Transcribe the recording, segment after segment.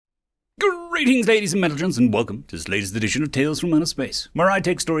Greetings, ladies and metalgens, and welcome to this latest edition of Tales from Outer Space, where I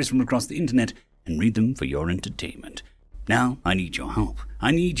take stories from across the internet and read them for your entertainment. Now, I need your help.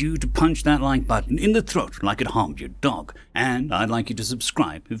 I need you to punch that like button in the throat like it harmed your dog, and I'd like you to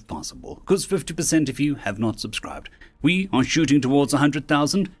subscribe if possible, because 50% of you have not subscribed. We are shooting towards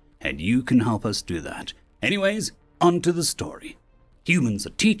 100,000, and you can help us do that. Anyways, on to the story. Humans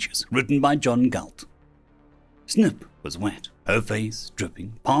are Teachers, written by JohnGaldt. Snip was wet, her face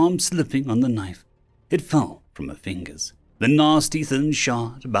dripping, palm slipping on the knife. It fell from her fingers, the nasty thin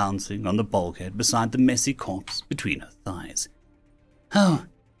shard bouncing on the bulkhead beside the messy corpse between her thighs. Oh,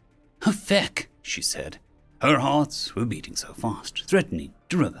 Feck, she said. Her hearts were beating so fast, threatening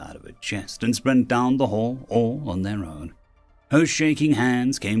to rip out of her chest and sprint down the hall all on their own. Her shaking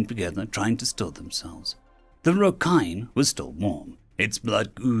hands came together, trying to still themselves. The Rokine was still warm, its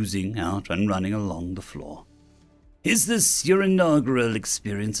blood oozing out and running along the floor. Is this your inaugural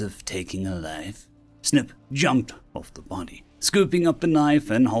experience of taking a life? Snip jumped off the body, scooping up the knife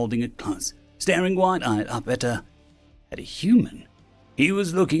and holding it close, staring wide-eyed up at a human. He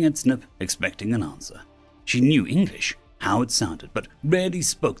was looking at Snip, expecting an answer. She knew English, how it sounded, but rarely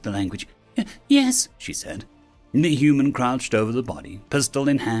spoke the language. Yes, she said. The human crouched over the body, pistol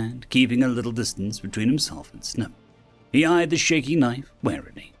in hand, keeping a little distance between himself and Snip. He eyed the shaky knife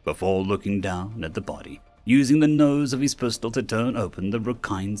warily before looking down at the body, using the nose of his pistol to turn open the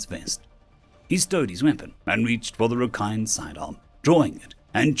Rokine's vest. He stowed his weapon and reached for the Rokine's sidearm, drawing it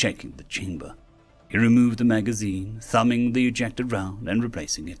and checking the chamber. He removed the magazine, thumbing the ejected round and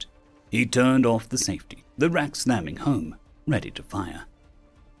replacing it. He turned off the safety, the rack slamming home, ready to fire.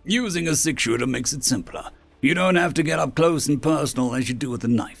 Using a six-shooter makes it simpler. You don't have to get up close and personal as you do with a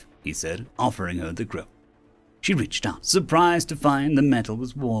knife, he said, offering her the grip. She reached out, surprised to find the metal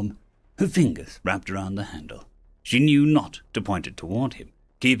was warm. Her fingers wrapped around the handle. She knew not to point it toward him,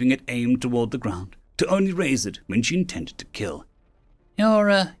 keeping it aimed toward the ground, to only raise it when she intended to kill. You're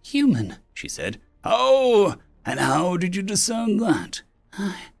a human, she said. Oh, and how did you discern that?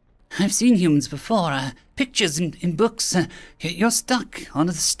 I've seen humans before, pictures in books. You're stuck on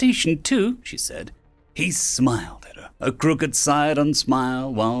the station too, she said. He smiled at her, a crooked side-on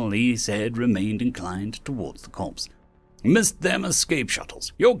smile, while his head remained inclined towards the corpse. Missed them escape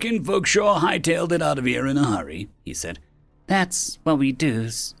shuttles. Your kinfolk sure hightailed it out of here in a hurry, he said. That's what we do.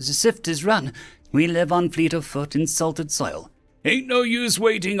 Sifters run. We live on fleet of foot in salted soil. Ain't no use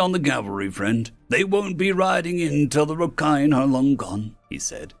waiting on the cavalry, friend. They won't be riding in till the Rokine are long gone, he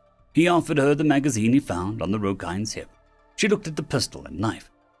said. He offered her the magazine he found on the Rokine's hip. She looked at the pistol and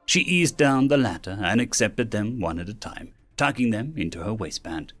knife. She eased down the latter and accepted them one at a time, tucking them into her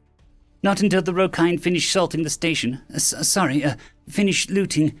waistband. Not until the Rokine finished salting the station. Finish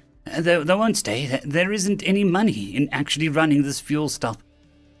looting. They won't stay. There isn't any money in actually running this fuel stop.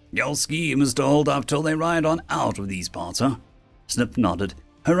 Your scheme is to hold up till they ride on out of these parts, huh? Snip nodded.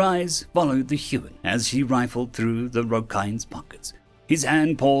 Her eyes followed the human as he rifled through the Rokine's pockets, his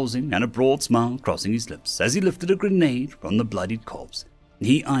hand pausing and a broad smile crossing his lips as he lifted a grenade from the bloodied corpse.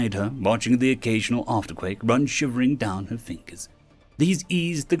 He eyed her, watching the occasional afterquake run shivering down her fingers. These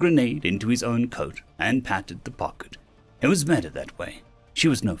eased the grenade into his own coat and patted the pocket. It was better that way. She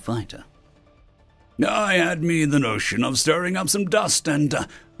was no fighter. I had me the notion of stirring up some dust, and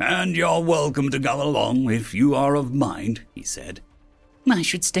you're welcome to come along if you are of mind, he said. I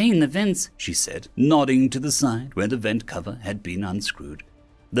should stay in the vents, she said, nodding to the side where the vent cover had been unscrewed.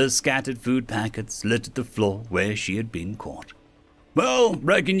 The scattered food packets littered the floor where she had been caught. Well,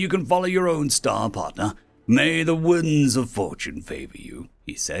 reckon you can follow your own star, partner. May the winds of fortune favor you,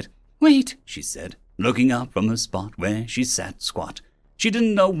 he said. Wait, she said, looking up from her spot where she sat squat. She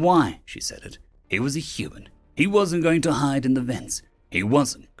didn't know why she said it. He was a human. He wasn't going to hide in the vents. He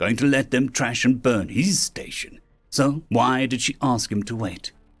wasn't going to let them trash and burn his station. So why did she ask him to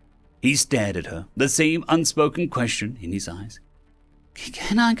wait? He stared at her, the same unspoken question in his eyes.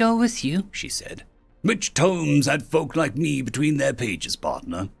 Can I go with you? She said. Which tomes had folk like me between their pages,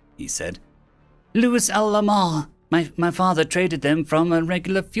 partner? He said. Louis L. Lamar. My father traded them from a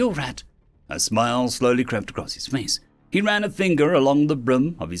regular fuel rat. A smile slowly crept across his face. He ran a finger along the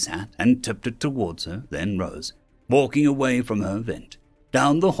brim of his hat and tipped it towards her, then rose, walking away from her vent,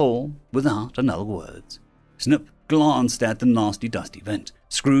 down the hall without another word. Snip glanced at the nasty dusty vent,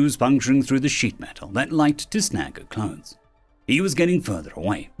 screws puncturing through the sheet metal that liked to snag her clothes. He was getting further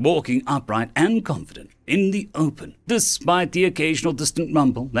away, walking upright and confident, in the open, despite the occasional distant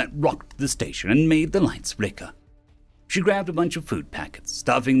rumble that rocked the station and made the lights flicker. She grabbed a bunch of food packets,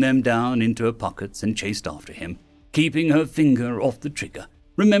 stuffing them down into her pockets, and chased after him, keeping her finger off the trigger,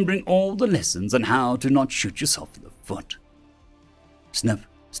 remembering all the lessons on how to not shoot yourself in the foot. Snip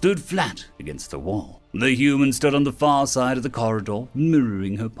stood flat against the wall. The human stood on the far side of the corridor,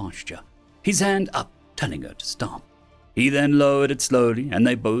 mirroring her posture, his hand up, telling her to stop. He then lowered it slowly, and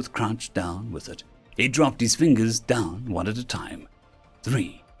they both crouched down with it. He dropped his fingers down one at a time.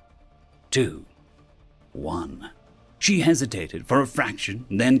 3, 2, 1. She hesitated for a fraction,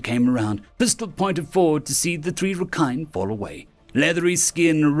 then came around, pistol pointed forward to see the 3 Rakine fall away, leathery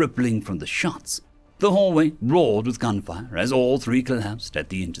skin rippling from the shots. The hallway roared with gunfire as all 3 collapsed at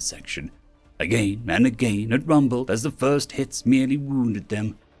the intersection. Again and again it rumbled as the first hits merely wounded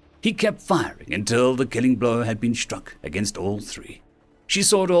them. He kept firing until the killing blow had been struck against all 3. She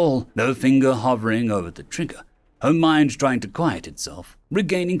saw it all, her finger hovering over the trigger, her mind trying to quiet itself,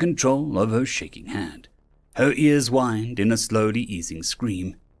 regaining control of her shaking hand. Her ears whined in a slowly easing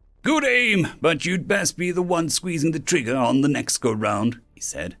scream. "Good aim, but you'd best be the one squeezing the trigger on the next go-round," he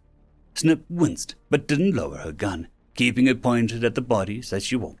said. Snip winced, but didn't lower her gun, keeping it pointed at the bodies as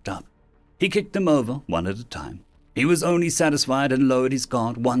she walked up. He kicked them over one at a time. He was only satisfied and lowered his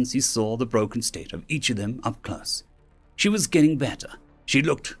guard once he saw the broken state of each of them up close. She was getting better. She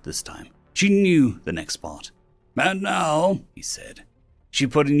looked this time. She knew the next part. "And now," he said. She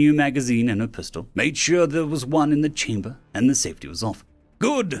put a new magazine in her pistol, made sure there was one in the chamber, and the safety was off.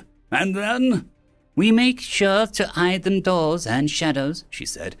 "Good. And then?" "We make sure to eye them doors and shadows," she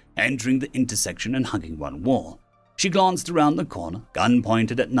said, entering the intersection and hugging one wall. She glanced around the corner, gun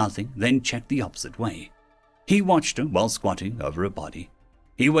pointed at nothing, then checked the opposite way. He watched her while squatting over her body.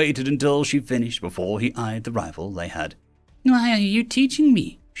 He waited until she finished before he eyed the rifle they had. "Why are you teaching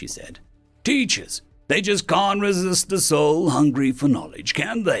me?" she said. "Teachers. They just can't resist the soul hungry for knowledge,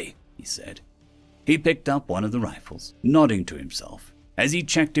 can they?" he said. He picked up one of the rifles, nodding to himself, as he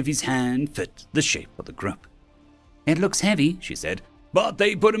checked if his hand fit the shape of the grip. "It looks heavy," she said. "But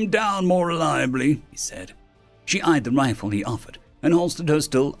they put him down more reliably," he said. She eyed the rifle he offered and holstered her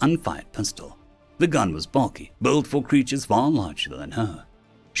still unfired pistol. The gun was bulky, built for creatures far larger than her.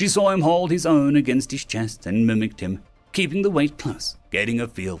 She saw him hold his own against his chest and mimicked him, keeping the weight close, getting a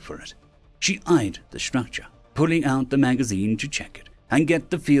feel for it. She eyed the structure, pulling out the magazine to check it and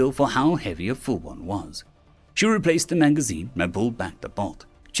get the feel for how heavy a full one was. She replaced the magazine and pulled back the bolt,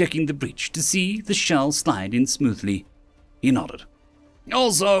 checking the breech to see the shell slide in smoothly. He nodded.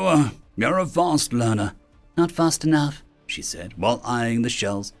 "Also, you're a fast learner." "Not fast enough," she said, while eyeing the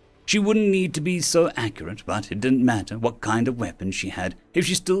shells. She wouldn't need to be so accurate, but it didn't matter what kind of weapon she had if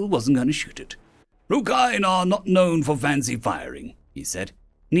she still wasn't going to shoot it. "Rukain are not known for fancy firing," he said.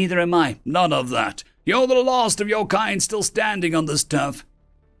 "Neither am I." "None of that. You're the last of your kind still standing on this turf."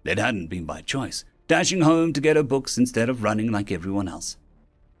 It hadn't been by choice, dashing home to get her books instead of running like everyone else.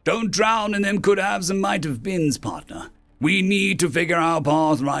 "Don't drown in them could-haves and might-have-beens, partner. We need to figure our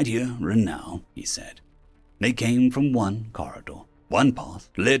path right here and now," he said. They came from one corridor. One path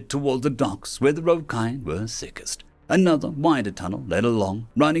led toward the docks where the Rokine were sickest. Another, wider tunnel led along,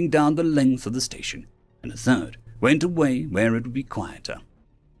 running down the length of the station. And a third went away where it would be quieter.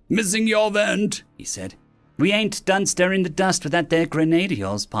 "Missing your vent," he said. "We ain't done stirring the dust with that there grenade of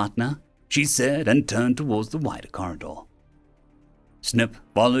yours, partner," she said, and turned towards the wider corridor. Snip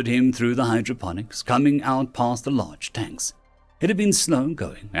followed him through the hydroponics, coming out past the large tanks. It had been slow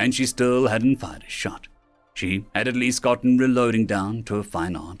going, and she still hadn't fired a shot. She had at least gotten reloading down to a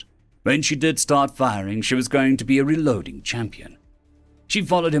fine art. When she did start firing, she was going to be a reloading champion. She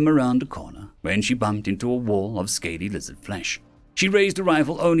followed him around a corner when she bumped into a wall of scaly lizard flesh. She raised a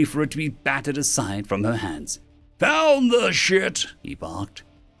rifle only for it to be battered aside from her hands. "Found the shit," he barked.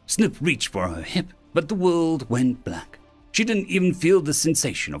 Snip reached for her hip, but the world went black. She didn't even feel the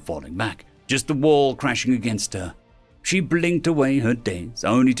sensation of falling back, just the wall crashing against her. She blinked away her daze,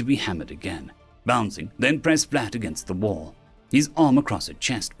 only to be hammered again. Bouncing, then pressed flat against the wall. His arm across her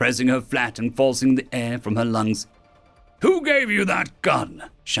chest, pressing her flat and forcing the air from her lungs. "Who gave you that gun?"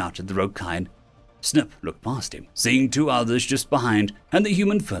 shouted the Rokine. Snip looked past him, seeing 2 others just behind and the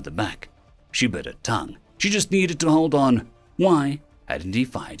human further back. She bit her tongue. She just needed to hold on. Why hadn't he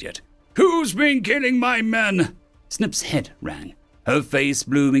fired yet? "Who's been killing my men?" Snip's head rang, her face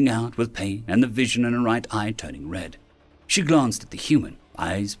blooming out with pain and the vision in her right eye turning red. She glanced at the human,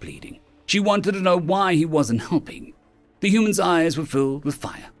 eyes bleeding. She wanted to know why he wasn't helping. The human's eyes were filled with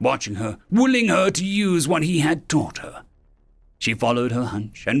fire, watching her, willing her to use what he had taught her. She followed her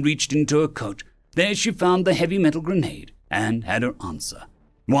hunch and reached into her coat. There she found the heavy metal grenade and had her answer.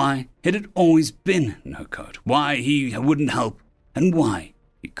 Why it had always been in her coat, why he wouldn't help, and why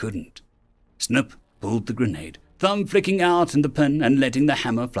he couldn't. Snip pulled the grenade, thumb flicking out in the pin and letting the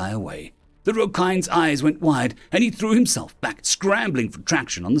hammer fly away. The Rokine's eyes went wide, and he threw himself back, scrambling for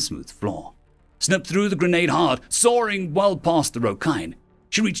traction on the smooth floor. Snip threw the grenade hard, soaring well past the Rokine.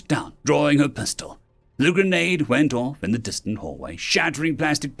 She reached down, drawing her pistol. The grenade went off in the distant hallway, shattering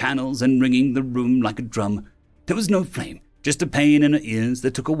plastic panels and ringing the room like a drum. There was no flame, just a pain in her ears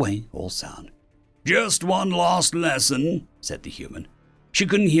that took away all sound. "Just one last lesson," said the human. She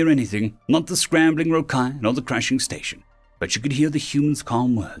couldn't hear anything, not the scrambling Rokai nor the crashing station, but she could hear the human's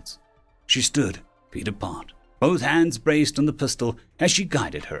calm words. She stood, feet apart, both hands braced on the pistol as she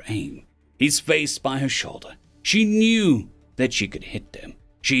guided her aim, his face by her shoulder. She knew that she could hit them.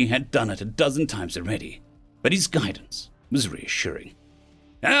 She had done it a dozen times already, but his guidance was reassuring.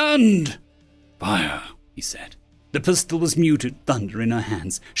 "And fire," he said. The pistol was muted thunder in her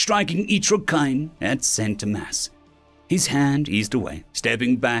hands, striking each Rokai at center mass. His hand eased away,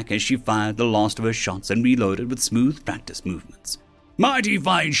 stepping back as she fired the last of her shots and reloaded with smooth practice movements. "Mighty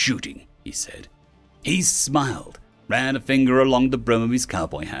fine shooting," he said. He smiled, ran a finger along the brim of his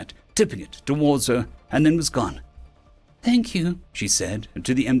cowboy hat, tipping it towards her, and then was gone. "Thank you," she said,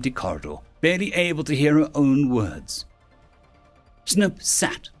 to the empty corridor, barely able to hear her own words. Snip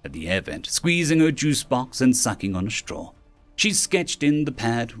sat at the air vent, squeezing her juice box and sucking on a straw. She sketched in the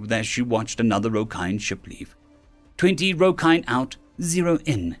pad as she watched another Rokai ship leave. 20 Rokai out, 0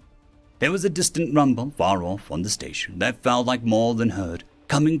 in. There was a distant rumble far off on the station that felt like more than heard,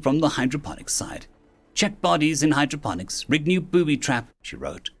 coming from the hydroponics side. "Check bodies in hydroponics, rig new booby trap," she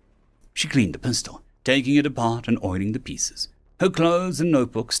wrote. She cleaned the pistol, taking it apart and oiling the pieces. Her clothes and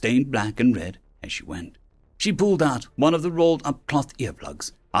notebook stained black and red as she went. She pulled out one of the rolled-up cloth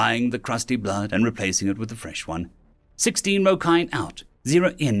earplugs, eyeing the crusty blood and replacing it with a fresh one. 16 Rokai out,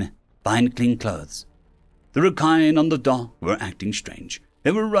 0 in, find clean clothes. The Rokai on the dock were acting strange.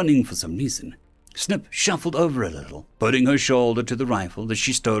 They were running for some reason. Snip shuffled over a little, putting her shoulder to the rifle that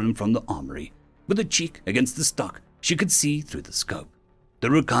she stolen from the armory. With her cheek against the stock, she could see through the scope. The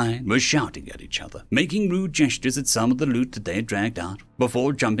Rokai were shouting at each other, making rude gestures at some of the loot that they had dragged out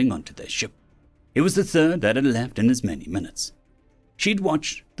before jumping onto their ship. It was the third that had left in as many minutes. She'd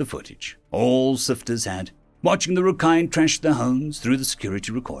watched the footage. All sifters had. Watching the Rokai trash their homes through the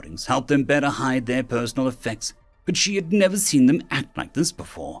security recordings helped them better hide their personal effects, but she had never seen them act like this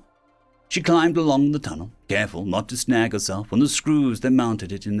before. She climbed along the tunnel, careful not to snag herself on the screws that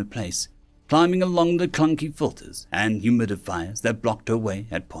mounted it into place, climbing along the clunky filters and humidifiers that blocked her way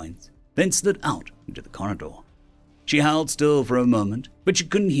at points, then slid out into the corridor. She held still for a moment, but she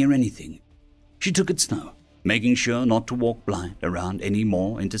couldn't hear anything. She took it slow, making sure not to walk blind around any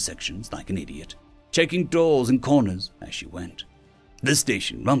more intersections like an idiot, checking doors and corners as she went. The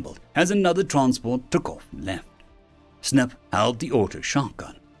station rumbled as another transport took off and left. Snip held the auto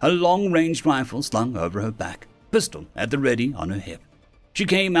shotgun, a long-range rifle slung over her back, pistol at the ready on her hip. She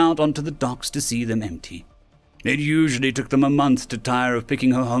came out onto the docks to see them empty. It usually took them a month to tire of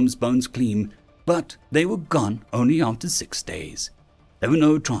picking her home's bones clean, but they were gone only after 6 days. There were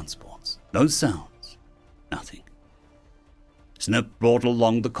no transports, no sounds, nothing. Snip brought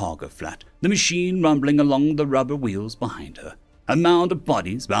along the cargo flat, the machine rumbling along the rubber wheels behind her, a mound of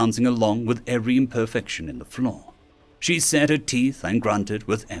bodies bouncing along with every imperfection in the floor. She set her teeth and grunted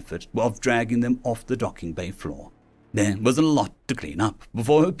with effort of dragging them off the docking bay floor. There was a lot to clean up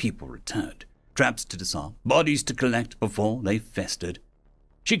before her people returned, traps to disarm, bodies to collect before they festered.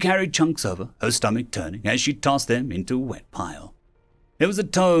 She carried chunks over, her stomach turning as she tossed them into a wet pile. There was a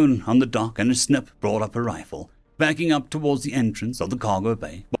tone on the dock and a Snip brought up her rifle, backing up towards the entrance of the cargo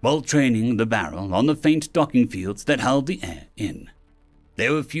bay while training the barrel on the faint docking fields that held the air in.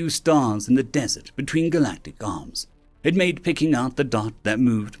 There were few stars in the desert between galactic arms. It made picking out the dot that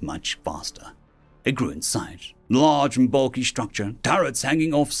moved much faster. It grew in size, large and bulky structure, turrets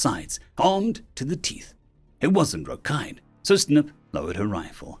hanging off sides, armed to the teeth. It wasn't Rokai, so Snip lowered her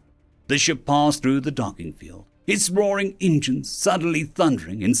rifle. The ship passed through the docking field, its roaring engines suddenly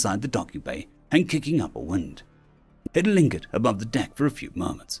thundering inside the docking bay and kicking up a wind. It lingered above the deck for a few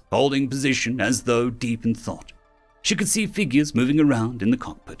moments, holding position as though deep in thought. She could see figures moving around in the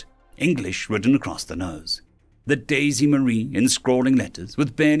cockpit, English written across the nose. The Daisy Marie in scrawling letters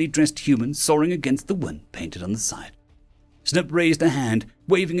with barely dressed humans soaring against the wind painted on the side. Snip raised a hand,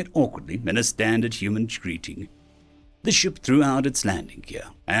 waving it awkwardly in a standard human greeting. The ship threw out its landing gear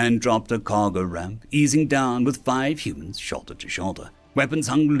and dropped a cargo ramp, easing down with 5 humans shoulder to shoulder. Weapons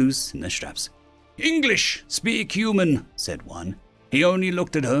hung loose in their straps. "English, speak human," said one. He only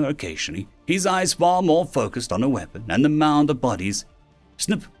looked at her occasionally, his eyes far more focused on her weapon and the mound of bodies.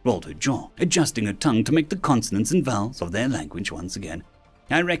 Snip rolled her jaw, adjusting her tongue to make the consonants and vowels of their language once again.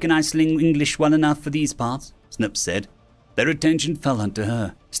 "I reckon I sling English well enough for these parts," Snip said. Their attention fell onto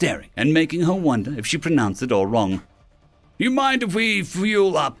her, staring and making her wonder if she pronounced it all wrong. "You mind if we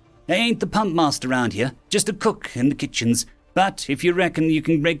fuel up? I ain't the pump master around here, just a cook in the kitchens. But if you reckon you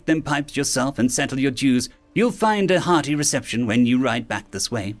can break them pipes yourself and settle your dues, you'll find a hearty reception when you ride back this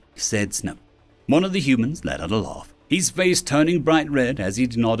way," said Snip. One of the humans let out a laugh, his face turning bright red as he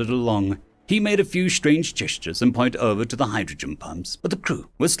nodded along. He made a few strange gestures and pointed over to the hydrogen pumps, but the crew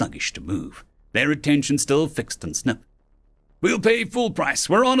was sluggish to move, their attention still fixed on Snip. "We'll pay full price.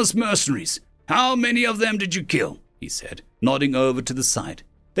 We're honest mercenaries. How many of them did you kill?" he said, nodding over to the side.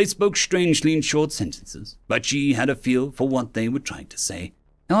 They spoke strangely in short sentences, but she had a feel for what they were trying to say.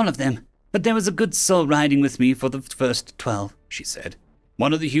 "All of them, but there was a good soul riding with me for the first 12, she said.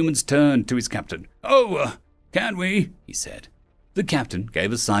 One of the humans turned to his captain. Can we?" he said. The captain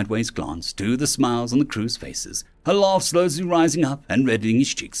gave a sideways glance to the smiles on the crew's faces, a laugh slowly rising up and reddening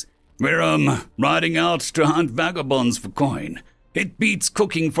his cheeks. "We're, riding out to hunt vagabonds for coin. It beats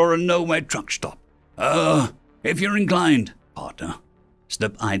cooking for a nowhere truck stop. If you're inclined, partner."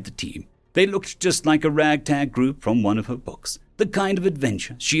 Snip eyed the team. They looked just like a ragtag group from one of her books, the kind of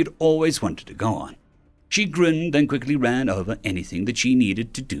adventure she had always wanted to go on. She grinned and quickly ran over anything that she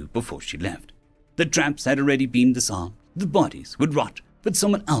needed to do before she left. The traps had already been disarmed. The bodies would rot, but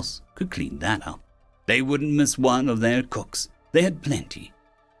someone else could clean that up. They wouldn't miss one of their cooks. They had plenty.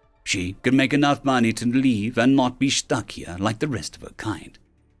 She could make enough money to leave and not be stuck here like the rest of her kind.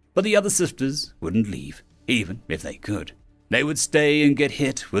 But the other sisters wouldn't leave, even if they could. They would stay and get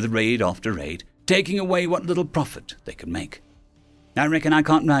hit with raid after raid, taking away what little profit they could make. "I reckon I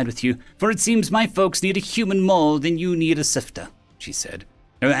can't ride with you, for it seems my folks need a human more than you need a sifter," she said,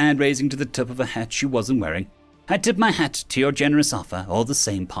 her hand raising to the tip of a hat she wasn't wearing. "I tip my hat to your generous offer, all the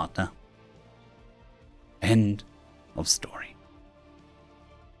same, partner." End of story.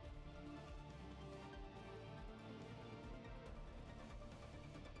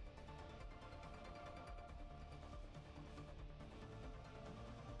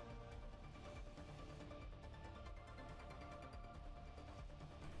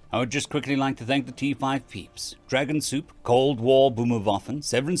 I would just quickly like to thank the T5 peeps: Dragon Soup, Cold War Boomerwaffen,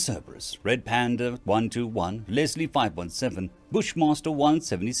 Severin Cerberus, Red Panda 121, Leslie 517, Bushmaster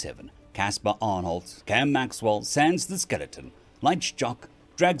 177, Caspar Arnholt, Cam Maxwell, Sans the Skeleton, Lightjock,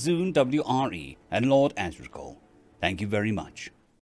 Dragzoon WRE, and Lord Azrakal. Thank you very much.